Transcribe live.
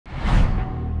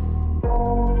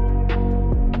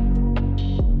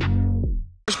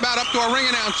to our ring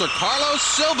announcer, Carlos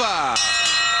Silva.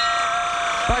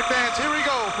 Fight fans, here we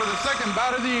go for the second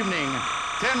bout of the evening.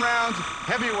 10 rounds,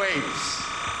 heavyweights.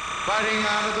 Fighting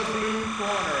out of the blue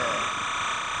corner,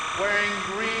 wearing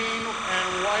green and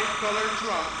white colored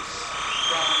trunks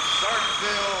from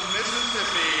Starkville,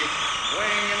 Mississippi,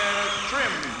 weighing in at a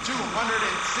trim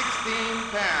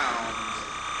 216 pounds,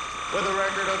 with a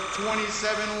record of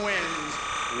 27 wins,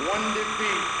 1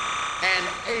 defeat, and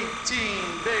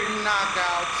 18 big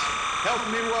knockouts. Help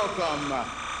me welcome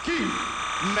Keith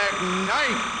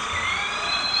Mcknight.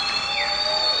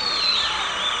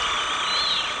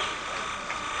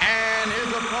 And his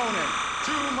opponent,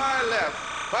 to my left,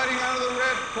 fighting out of the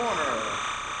red corner,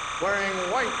 wearing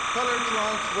white colored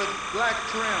trunks with black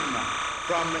trim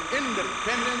from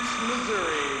Independence,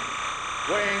 Missouri,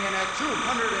 weighing in at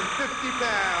 250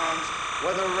 pounds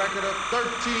with a record of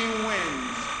 13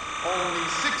 wins, only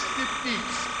 6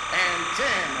 defeats, and 10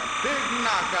 big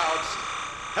knockouts.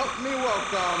 Help me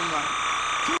welcome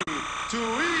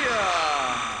Toia.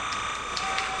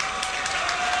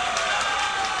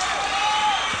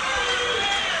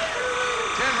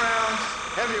 10 rounds,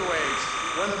 heavyweights.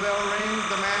 When the bell rings,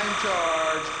 the man in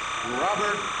charge,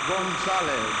 Robert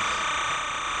Gonzalez.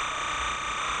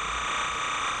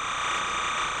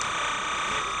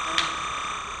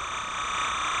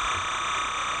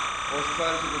 Most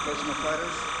fighters are professional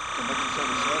fighters. Conduct yourself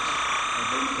as such.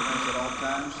 Obey the commands at all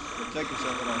times. Protect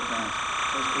yourself at all times.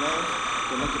 First blood.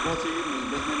 Good luck to both of you. May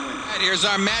the best man win. All right, here's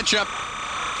our matchup.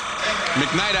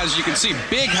 Mcknight, as you can see,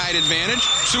 big height advantage.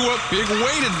 Toia, big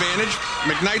weight advantage.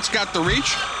 Mcknight's got the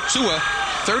reach. Toia,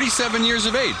 37 years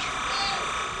of age.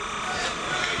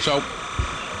 So,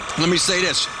 let me say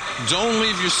this. Don't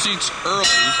leave your seats early.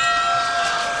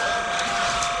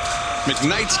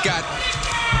 Mcknight's got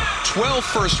 12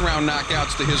 first-round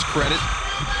knockouts to his credit.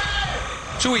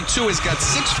 Toia's got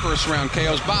 6 first-round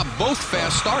KOs. Bob, both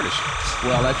fast starters.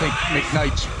 Well, I think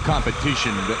Mcknight's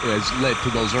competition has led to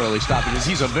those early stoppages.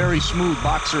 He's a very smooth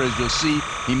boxer, as you'll see.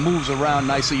 He moves around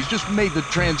nicely. He's just made the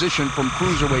transition from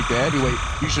cruiserweight to heavyweight.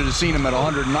 You should have seen him at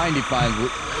 190 pounds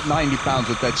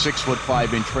with that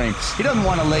 6'5" frame. He doesn't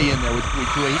want to lay in there with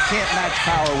Toia. He can't match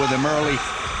power with him early.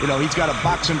 You know, he's got to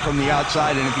box him from the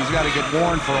outside, and if he's got to get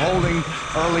warned for holding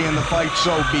early in the fight,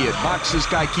 so be it. Box this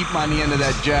guy, keep him on the end of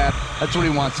that jab. That's what he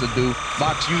wants to do.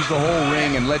 Box, use the whole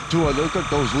ring, and let Toia, look at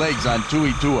those legs on Toia.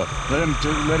 Let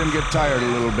him get tired a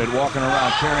little bit, walking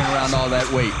around, carrying around all that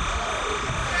weight.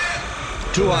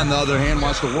 Toia, on the other hand,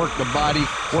 wants to work the body,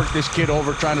 work this kid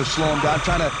over, trying to slow him down,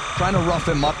 trying to rough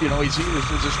him up. You know, this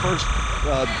is his first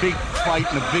big fight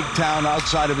in a big town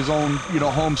outside of his own,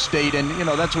 home state, and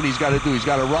that's what he's got to do. He's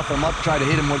got to rough him up, try to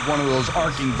hit him with one of those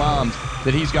arcing bombs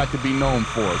that he's got to be known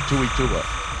for. Toia.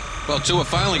 Well, Toia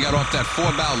finally got off that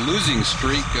 4-bout losing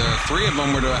streak. 3 of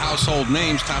them were to household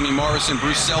names. Tommy Morrison,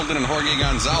 Bruce Seldon, and Jorge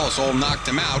Gonzalez all knocked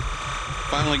him out.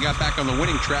 Finally got back on the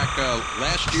winning track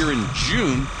last year in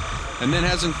June, and then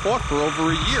hasn't fought for over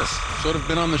a year. Sort of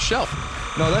been on the shelf.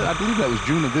 No, I believe that was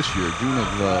June of this year. June of,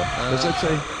 does that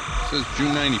say? It says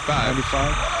June 95.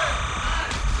 95?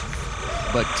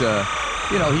 But,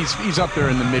 he's up there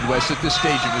in the Midwest at this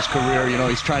stage of his career.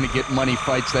 He's trying to get money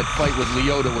fights. That fight with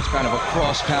Lyoto was kind of a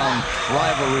crosstown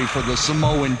rivalry for the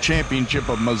Samoan Championship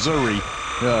of Missouri.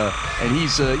 And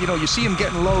he's, you see him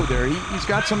getting low there. He's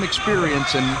got some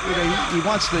experience, and he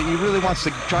really wants to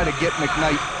try to get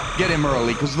Mcknight, get him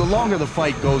early, because the longer the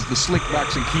fight goes, the slick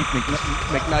box and keep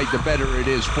Mcknight, the better it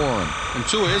is for him. And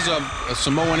Toia is of a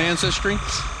Samoan ancestry.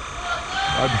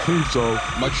 I believe so.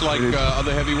 Much like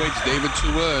other heavyweights, David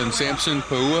Toia and Samson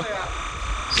Pahua.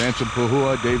 Samson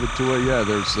Pahua, David Toia, yeah,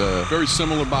 there's... very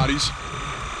similar bodies.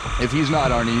 If he's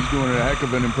not, Arnie, he's doing a heck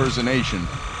of an impersonation.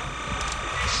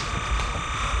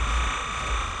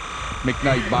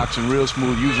 Mcknight boxing real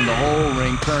smooth, using the whole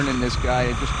ring, turning this guy,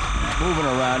 and just moving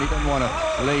around. He doesn't want to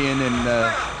lay in and,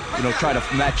 try to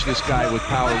match this guy with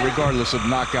power, regardless of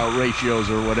knockout ratios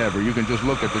or whatever. You can just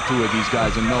look at the 2 of these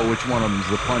guys and know which one of them is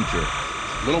the puncher.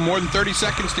 A little more than 30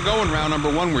 seconds to go in round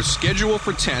number 1. We're scheduled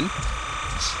for 10. In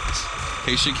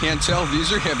case you can't tell,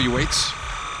 these are heavyweights.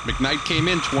 Mcknight came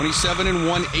in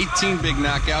 27-1, 18 big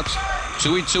knockouts.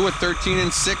 Toia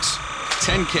 13-6,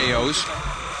 10 KOs.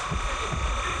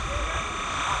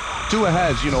 Toia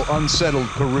has, unsettled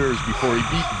careers before. He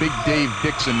beat Big Dave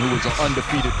Dixon, who was an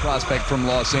undefeated prospect from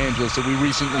Los Angeles that we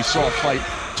recently saw fight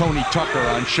Tony Tucker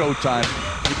on Showtime.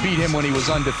 He beat him when he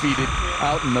was undefeated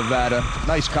out in Nevada.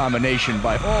 Nice combination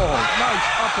by, nice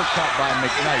uppercut by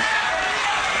Mcknight.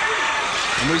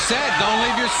 And we said, don't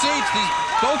leave your seats.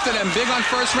 Both of them big on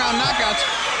first-round knockouts.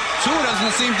 Toia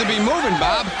doesn't seem to be moving,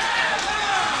 Bob.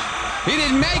 He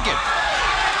didn't make it.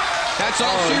 That's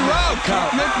all she wrote.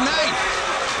 Keith Mcknight.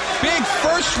 Big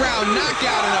first-round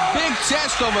knockout and a big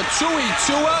test over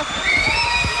Toia.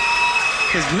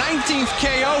 His 19th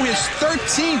KO, his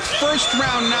 13th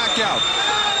first-round knockout.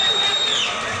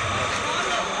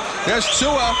 There's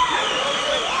Toia.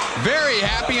 Very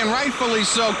happy, and rightfully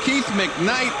so. Keith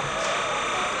Mcknight.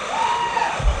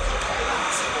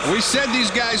 We said these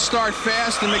guys start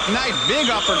fast, and Mcknight, big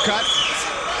uppercut.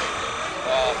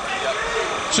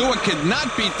 Toia could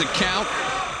not beat the count.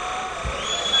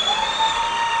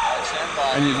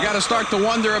 And you've got to start to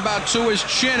wonder about Toia's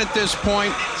chin at this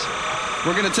point.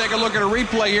 We're going to take a look at a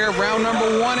replay here. Round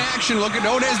number 1 action. Look at,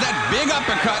 oh, there's that big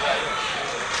uppercut.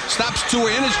 Stops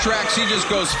Toia in his tracks. He just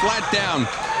goes flat down.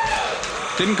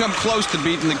 Didn't come close to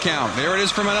beating the count. There it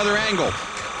is from another angle.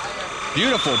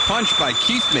 Beautiful punch by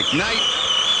Keith Mcknight.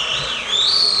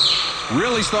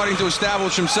 Really starting to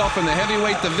establish himself in the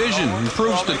heavyweight division.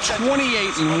 Improves to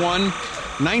 28-1.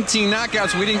 19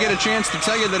 knockouts. We didn't get a chance to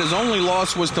tell you that his only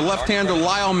loss was to left-hander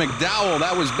Lyle McDowell.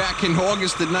 That was back in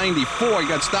August of '94. He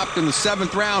got stopped in the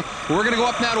 7th round. We're going to go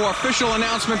up now to our official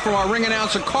announcement from our ring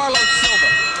announcer, Carlos Silva.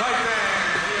 Fight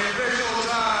fans, the official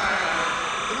time,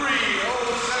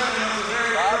 3:07 of the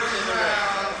very first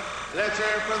round. Let's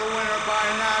hear it for the winner by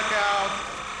knockout,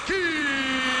 Keith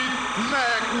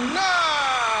Mcknight.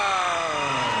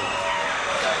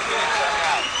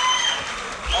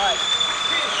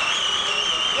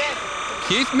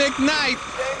 Keith Mcknight.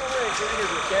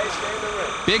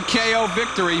 Big KO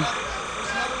victory.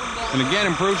 And again,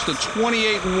 improves to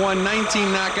 28-1,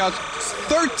 19 knockouts,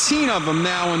 13 of them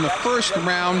now in the first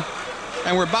round.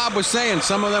 And where Bob was saying,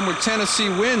 some of them were Tennessee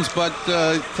wins, but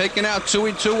taking out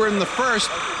Toia in the first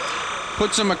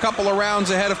puts him a couple of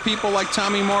rounds ahead of people like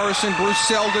Tommy Morrison, Bruce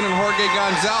Seldon, and Jorge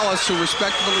Gonzalez, who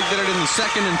respectively did it in the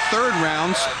 2nd and 3rd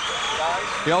rounds.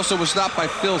 He also was stopped by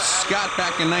Phil Scott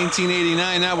back in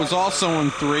 1989. That was also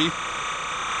in 3.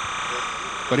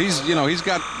 But he's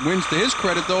got wins to his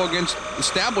credit, though, against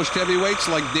established heavyweights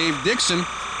like Dave Dixon.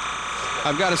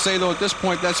 I've got to say, though, at this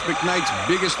point, that's McKnight's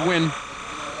biggest win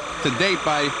to date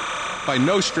by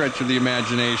no stretch of the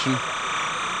imagination.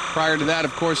 Prior to that,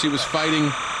 of course, he was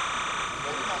fighting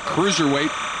cruiserweight.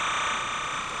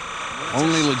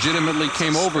 Only legitimately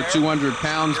came over 200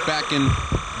 pounds back in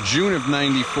June of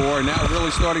 '94. Now really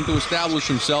starting to establish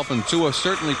himself, and Toia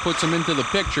certainly puts him into the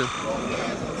picture.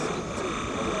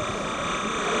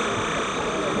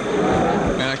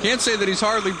 And I can't say that he's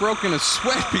hardly broken a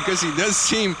sweat, because he does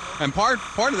seem, and part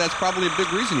of that's probably a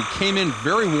big reason. He came in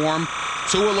very warm.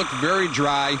 Toia looked very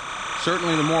dry.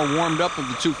 Certainly the more warmed up of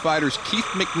the two fighters. Keith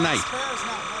Mcknight.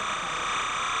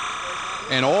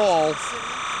 And all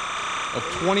of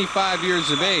 25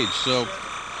 years of age, so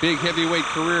big heavyweight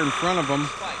career in front of him.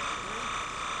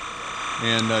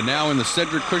 And now in the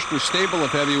Cedric Kushner stable of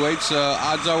heavyweights,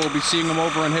 odds are we'll be seeing him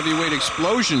over on Heavyweight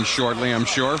Explosion shortly, I'm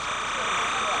sure.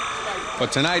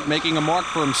 But tonight, making a mark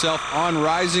for himself on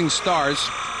Rising Stars.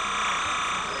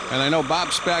 And I know Bob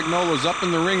Spagnuolo's up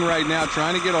in the ring right now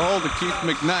trying to get a hold of Keith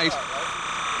Mcknight.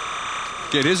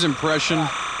 Get his impression,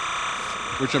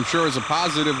 which I'm sure is a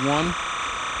positive one.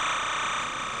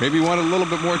 Maybe wanted a little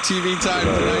bit more TV time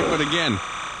tonight, but again,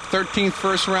 13th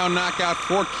first-round knockout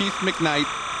for Keith Mcknight.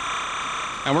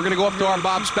 And we're going to go up to our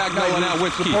Bob Spagnuolo now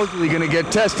with Keith. Supposedly going to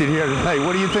get tested here tonight.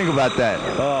 What do you think about that?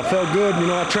 Felt good. You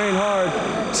know, I trained hard.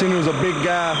 Seen he was a big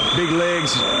guy, big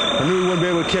legs. I knew he wouldn't be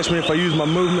able to catch me if I used my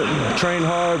movement. Trained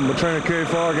hard. My trainer carried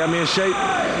far, got me in shape,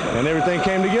 and everything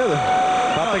came together.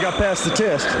 I think I passed the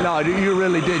test. No, you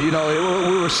really did. You know,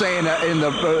 we were saying that in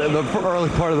the early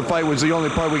part of the fight was the only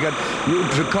part we got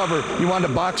to cover. You wanted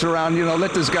to box around, you know,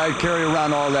 let this guy carry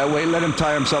around all that weight, let him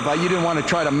tire himself out. You didn't want to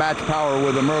try to match power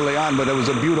with him early on, but it was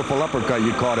a beautiful uppercut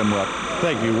you caught him with.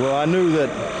 Thank you. Well, I knew that,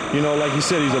 you know, like you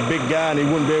said, he's a big guy and he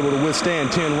wouldn't be able to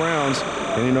withstand 10 rounds.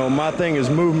 And, you know, my thing is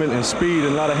movement and speed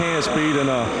and a lot of hand speed. And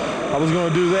I was going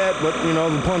to do that, but, you know,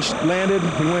 the punch landed,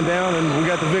 he went down, and we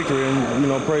got the victory. And, you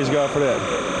know, praise God for that.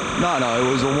 No,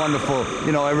 it was a wonderful,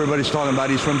 you know, everybody's talking about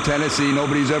he's from Tennessee.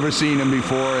 Nobody's ever seen him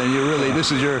before. And you really,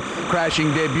 this is your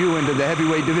crashing debut into the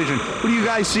heavyweight division. What do you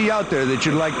guys see out there that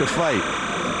you'd like to fight?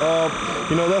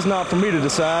 You know, that's not for me to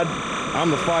decide. I'm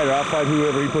the fighter. I fight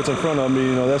whoever he puts in front of me.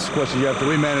 You know, that's the question you have to.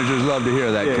 We managers love to hear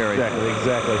that, yeah, Kerry.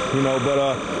 Exactly. You know, but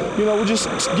you know, we'll just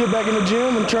get back in the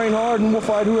gym and train hard, and we'll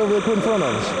fight whoever they put in front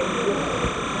of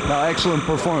us. Now, excellent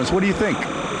performance. What do you think?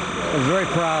 I was very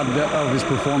proud of his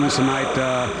performance tonight.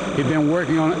 He'd been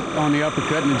working on the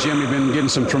uppercut in the gym. He'd been getting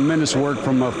some tremendous work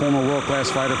from a former world-class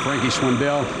fighter, Frankie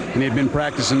Swindell, and he'd been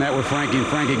practicing that with Frankie. And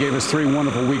Frankie gave us 3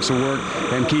 wonderful weeks of work,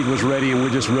 and Keith was ready, and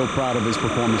we're just real proud of his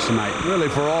performance tonight. Really,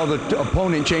 for all the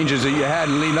opponent changes that you had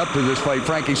leading up to this fight,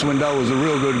 Frankie Swindell was a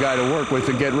real good guy to work with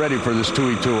to get ready for this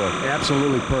Toia.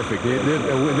 Absolutely perfect.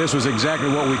 This was exactly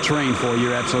what we trained for.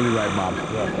 You're absolutely right, Bob.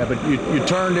 Yeah, but you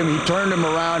turned him. He turned him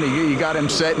around. He got him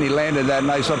set, and he landed that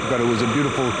nice uppercut. It was a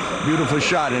beautiful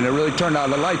shot, and it really turned out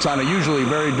the lights on a usually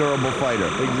very durable fighter.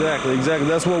 Exactly.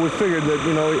 That's what we figured, that,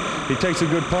 you know, he takes a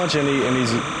good punch, and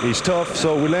he's tough.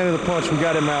 So we landed the punch. We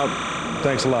got him out.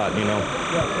 Thanks a lot, you know.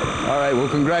 All right, well,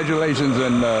 congratulations,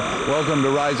 and welcome to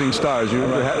Rising Stars. You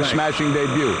had a smashing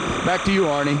debut. Back to you,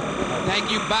 Arnie. Thank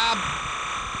you, Bob.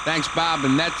 Thanks, Bob.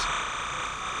 And that's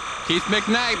Keith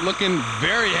Mcknight looking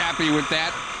very happy with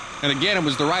that. And again, it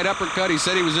was the right uppercut. He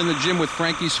said he was in the gym with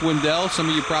Frankie Swindell. Some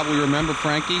of you probably remember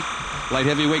Frankie. Light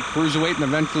heavyweight, cruiserweight, and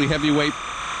eventually heavyweight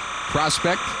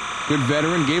prospect. Good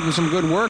veteran. Gave him some good work.